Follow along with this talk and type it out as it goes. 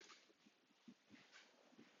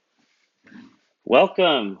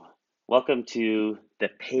Welcome. Welcome to the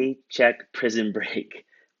Paycheck Prison Break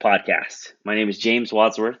podcast. My name is James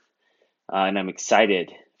Wadsworth, and I'm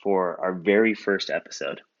excited for our very first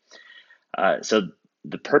episode. So,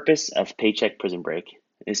 the purpose of Paycheck Prison Break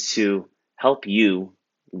is to help you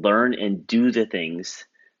learn and do the things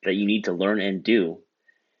that you need to learn and do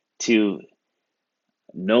to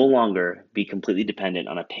no longer be completely dependent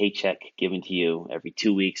on a paycheck given to you every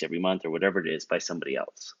 2 weeks, every month, or whatever it is by somebody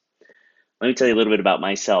else. Let me tell you a little bit about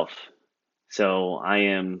myself. So I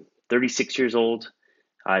am 36 years old.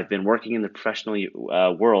 I've been working in the professional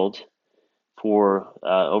world for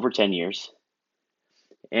over 10 years.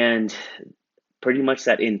 And pretty much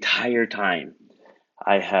that entire time,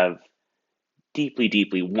 I have deeply,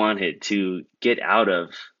 deeply wanted to get out of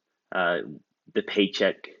uh, the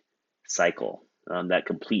paycheck cycle, that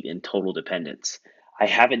complete and total dependence. I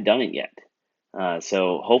haven't done it yet.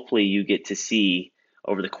 So hopefully you get to see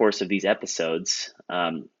over the course of these episodes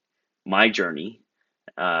my journey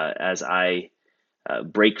as I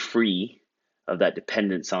break free of that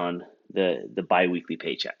dependence on the biweekly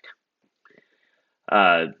paycheck.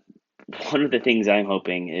 Uh, One of the things I'm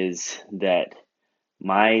hoping is that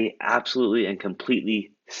my absolutely and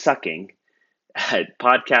completely sucking at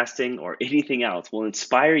podcasting or anything else will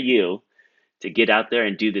inspire you to get out there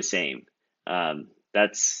and do the same.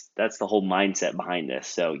 That's the whole mindset behind this.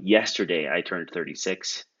 So yesterday I turned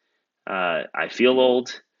 36. I feel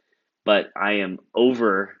old, but I am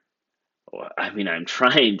over. I mean, I'm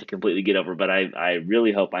trying to completely get over, but I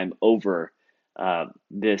really hope I'm over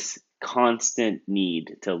this constant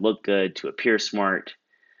need to look good, to appear smart,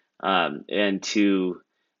 and to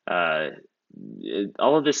uh,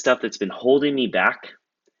 all of this stuff that's been holding me back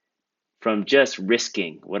from just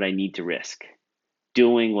risking what I need to risk,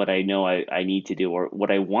 doing what I know I need to do or what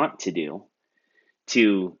I want to do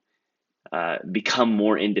to become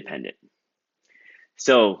more independent.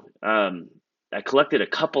 So I collected a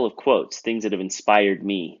couple of quotes, things that have inspired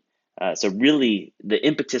me. So really, the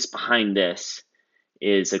impetus behind this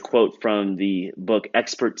is a quote from the book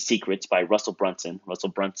Expert Secrets by Russell Brunson. Russell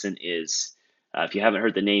Brunson is, if you haven't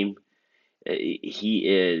heard the name, he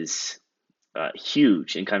is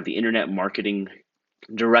huge in kind of the internet marketing,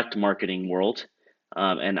 direct marketing world.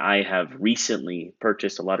 And I have recently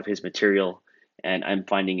purchased a lot of his material, and I'm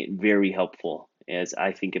finding it very helpful as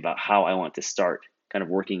I think about how I want to start kind of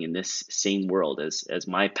working in this same world as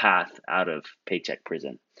my path out of paycheck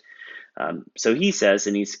prison. So he says,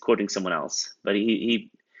 and he's quoting someone else, but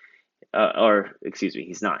or excuse me,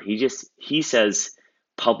 he's not. He says,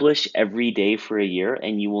 publish every day for a year,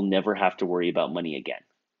 and you will never have to worry about money again.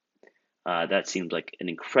 That seems like an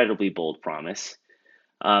incredibly bold promise.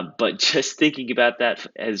 But just thinking about that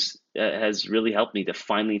has really helped me to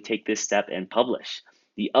finally take this step and publish.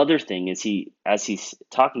 The other thing is as he's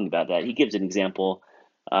talking about that, he gives an example,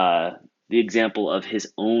 uh, the example of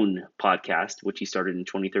his own podcast, which he started in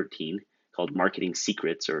 2013, called Marketing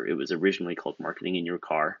Secrets, or it was originally called Marketing in Your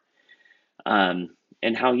Car, and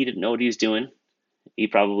how he didn't know what he was doing. He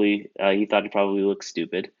thought he probably looked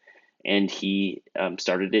stupid, and he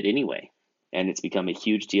started it anyway, and it's become a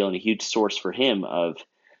huge deal and a huge source for him of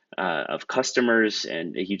customers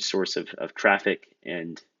and a huge source of traffic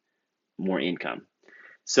and more income.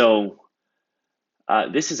 So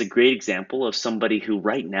this is a great example of somebody who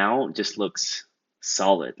right now just looks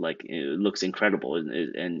solid, like it looks incredible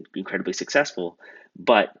and incredibly successful.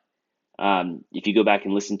 But if you go back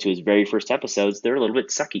and listen to his very first episodes, they're a little bit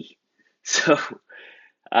sucky. So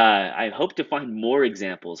I hope to find more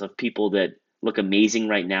examples of people that look amazing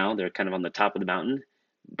right now. They're kind of on the top of the mountain,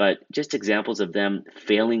 but just examples of them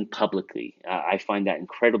failing publicly. I find that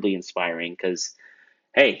incredibly inspiring because,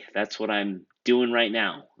 hey, that's what I'm doing right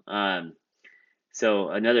now. So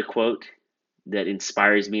another quote that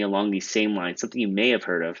inspires me along these same lines, something you may have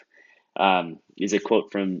heard of, is a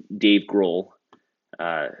quote from Dave Grohl,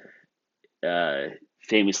 uh, uh,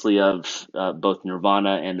 famously of both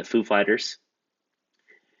Nirvana and the Foo Fighters.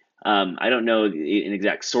 I don't know an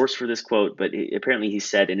exact source for this quote, but apparently he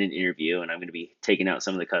said in an interview, and I'm going to be taking out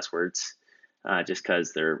some of the cuss words just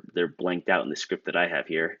because they're blanked out in the script that I have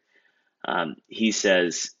here. He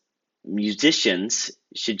says musicians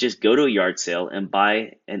should just go to a yard sale and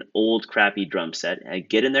buy an old crappy drum set and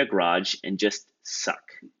get in their garage and just suck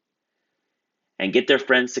and get their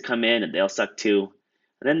friends to come in and they'll suck too.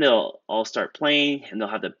 And then they'll all start playing and they'll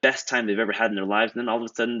have the best time they've ever had in their lives. And then all of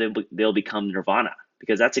a sudden they'll become Nirvana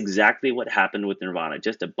because that's exactly what happened with Nirvana.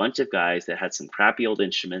 Just a bunch of guys that had some crappy old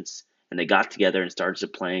instruments and they got together and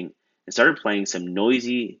started playing some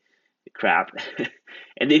noisy crap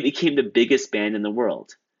and they became the biggest band in the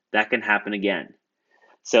world. That can happen again.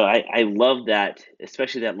 So I love that,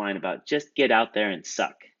 especially that line about just get out there and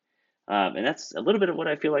suck. And that's a little bit of what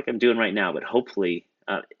I feel like I'm doing right now. But hopefully,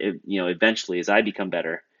 eventually, as I become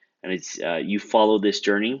better and it's you follow this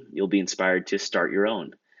journey, you'll be inspired to start your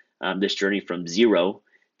own. This journey from zero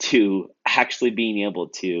to actually being able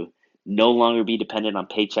to no longer be dependent on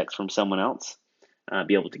paychecks from someone else,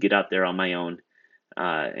 be able to get out there on my own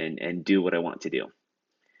and do what I want to do.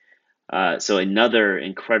 So another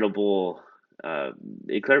uh,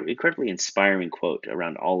 incredibly inspiring quote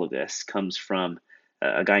around all of this comes from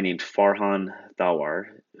a guy named Farhan Thawar,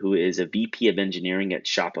 who is a VP of engineering at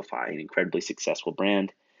Shopify, an incredibly successful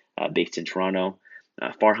brand based in Toronto.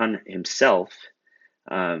 Farhan himself,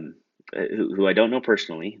 um, who I don't know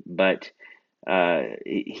personally, but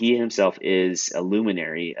he himself is a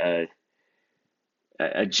luminary,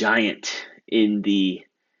 a giant in the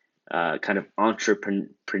kind of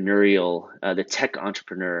entrepreneurial, the tech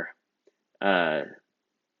entrepreneur uh,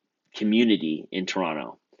 community in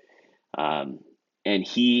Toronto. Um, and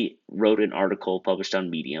he wrote an article published on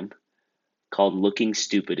Medium called Looking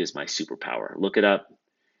Stupid is My Superpower. Look it up.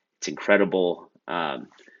 It's incredible.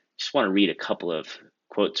 Just want to read a couple of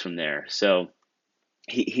quotes from there. So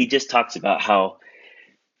he just talks about how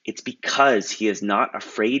it's because he is not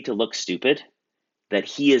afraid to look stupid that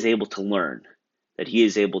he is able to learn, that he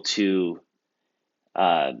is able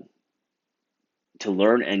uh, to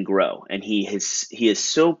learn and grow. And he is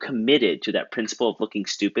so committed to that principle of looking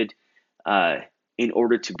stupid uh, in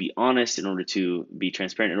order to be honest, in order to be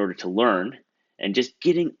transparent, in order to learn, and just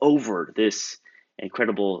getting over this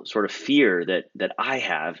incredible sort of fear that I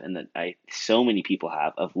have and that I so many people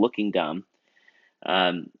have of looking dumb,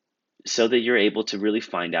 um, so that you're able to really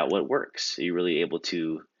find out what works. So you're really able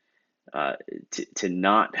uh, to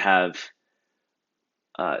not have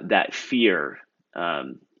that fear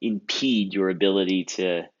impede your ability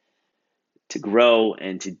to grow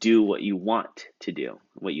and to do what you want to do,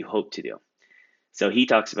 what you hope to do. So he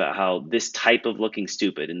talks about how this type of looking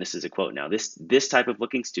stupid, and this is a quote now, this type of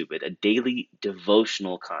looking stupid, a daily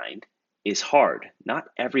devotional kind, is hard. Not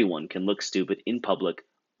everyone can look stupid in public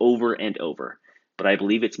over and over, but I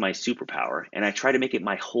believe it's my superpower, and I try to make it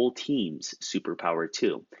my whole team's superpower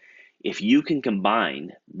too. If you can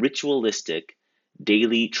combine ritualistic,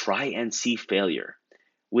 daily try and see failure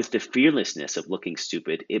with the fearlessness of looking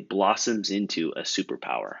stupid, it blossoms into a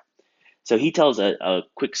superpower. So he tells a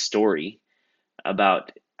quick story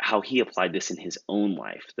about how he applied this in his own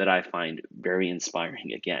life that I find very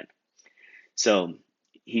inspiring again. So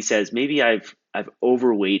he says, maybe I've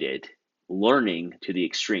overweighted learning to the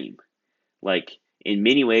extreme. Like in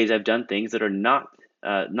many ways, I've done things that are not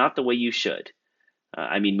the way you should.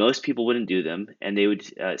 I mean, most people wouldn't do them, and they would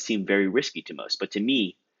seem very risky to most. But to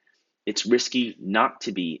me, it's risky not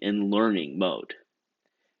to be in learning mode.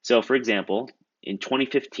 So, for example, in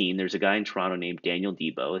 2015, there's a guy in Toronto named Daniel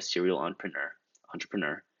Debo, a serial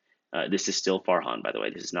entrepreneur. This is still Farhan, by the way.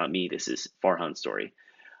 This is not me. This is Farhan's story.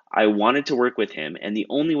 I wanted to work with him, and the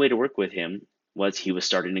only way to work with him was he was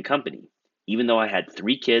starting a company. Even though I had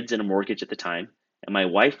 3 kids and a mortgage at the time, and my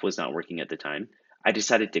wife was not working at the time, I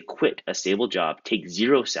decided to quit a stable job, take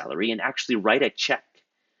zero salary, and actually write a check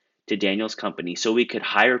to Daniel's company so we could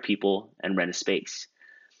hire people and rent a space.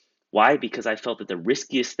 Why? Because I felt that the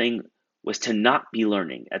riskiest thing was to not be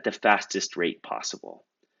learning at the fastest rate possible.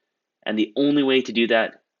 And the only way to do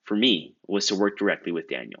that for me was to work directly with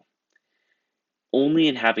Daniel. Only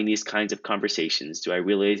in having these kinds of conversations do I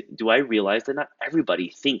realize that not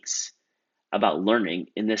everybody thinks about learning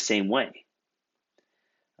in the same way.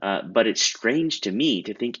 But it's strange to me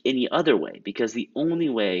to think any other way because the only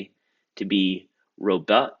way to be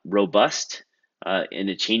robust in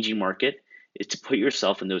a changing market is to put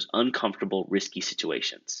yourself in those uncomfortable, risky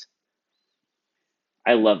situations.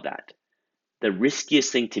 I love that. The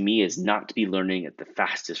riskiest thing to me is not to be learning at the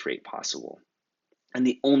fastest rate possible. And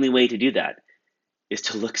the only way to do that is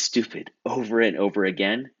to look stupid over and over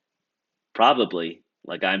again, probably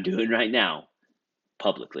like I'm doing right now,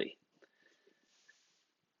 publicly.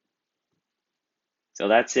 So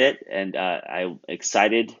that's it, and I'm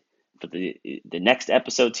excited for the next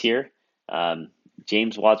episodes here. Um,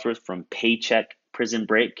 James Wadsworth from Paycheck Prison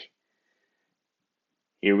Break.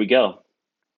 Here we go.